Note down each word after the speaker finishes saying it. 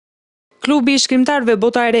Klubi i shkrimtarëve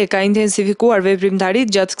Bota e Re ka intensifikuar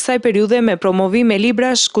veprimtaritë gjatë kësaj periudhe me promovim me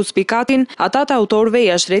librash ku spikatin ata të autorëve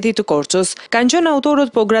jashtë rrethit të Korçës. Kanë qenë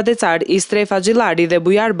autorët pogradecarë Istrefa Xhillari dhe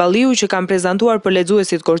Bujar Balliu që kanë prezantuar për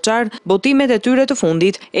lexuesit korçar botimet e tyre të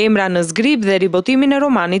fundit, Emra në zgrib dhe ribotimin e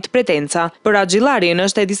romanit Pretenca. Për Xhillarin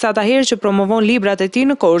është e disata herë që promovon librat e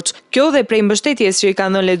tij në Korçë. Kjo dhe prej mbështetjes që i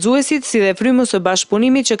kanë dhënë lexuesit si dhe frymës së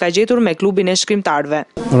bashkëpunimit që ka gjetur me klubin e shkrimtarëve.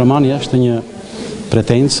 Romani është një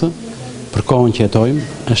pretencë për kohën që jetojmë,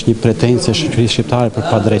 është një pretencë e shoqërisë shqiptare për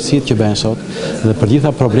padrejtësitë që bëhen sot dhe për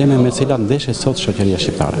gjitha probleme me të cilat ndeshet sot shoqëria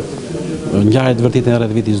shqiptare. Ngjarjet e vërtetë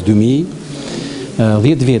rreth vitit 2000,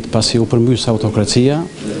 10 vjet pasi u përmbys autokracia,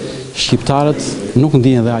 shqiptarët nuk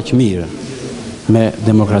ndihen dhe aq mirë me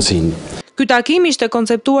demokracinë. Ky takim ishte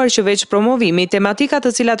konceptuar që veç promovimi, tematikat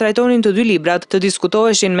të cilat trajtonin të dy librat të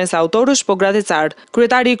diskutoheshin mes autorësh pogradecar.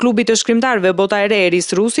 Kryetari i klubit të shkrimtarëve Bota e Re Eris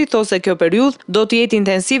Rusi thosë se kjo periudhë do të jetë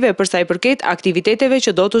intensive për sa i përket aktiviteteve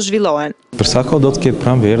që do të zhvillohen. Për sa kohë do të ketë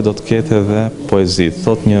pranverë, do të ketë edhe poezi,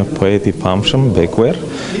 thot një poet i famshëm, Bekuer,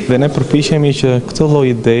 dhe ne përpiqemi që këtë lloj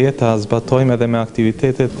ideje ta zbatojmë edhe me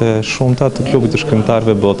aktivitetet e shumta të klubit të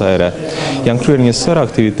shkrimtarëve Bota e Re. Janë kryer një sër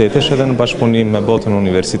aktivitetesh edhe në bashkëpunim me botën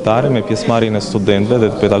universitare, me pjesëmarrjen e studentëve dhe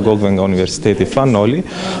të pedagogëve nga Universiteti Fanoli,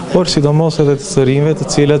 por sidomos edhe të sërinjve të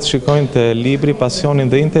cilët shikojnë te libri pasionin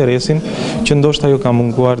dhe interesin që ndoshta ju ka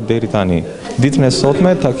munguar deri tani. Ditën e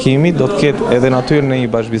sotme takimi do të ketë edhe natyrën e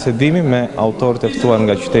një bashkëbisedimi me autorët e ftuar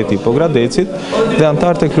nga qyteti i Pogradecit dhe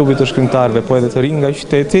anëtarët e klubit të shkrimtarëve, po edhe të rinj nga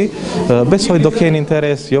qyteti, besoj do kenë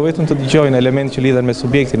interes jo vetëm të dëgjojnë elementë që lidhen me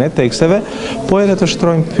subjektin e teksteve, po edhe të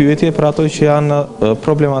shtrojnë pyetje për ato që janë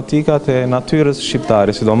problematikat e natyrës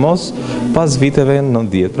shqiptare, sidomos pas viteve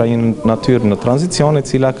 90, pra një natyrë në tranzicion e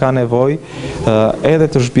cila ka nevojë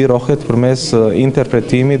edhe të zhbirohet përmes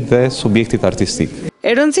interpretimit dhe subjektit artistik.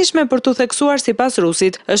 E rëndësishme për të theksuar sipas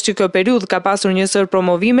Rusit është që kjo periudhë ka pasur një sër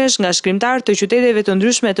promovimesh nga shkrimtarë të qyteteve të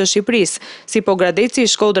ndryshme të Shqipërisë, si Pogradeci,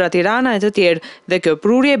 Shkodra, Tirana e të tjerë, dhe kjo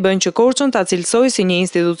prurje bën që Korçën ta cilësojë si një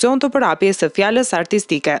institucion të përhapjes së fjalës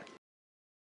artistike.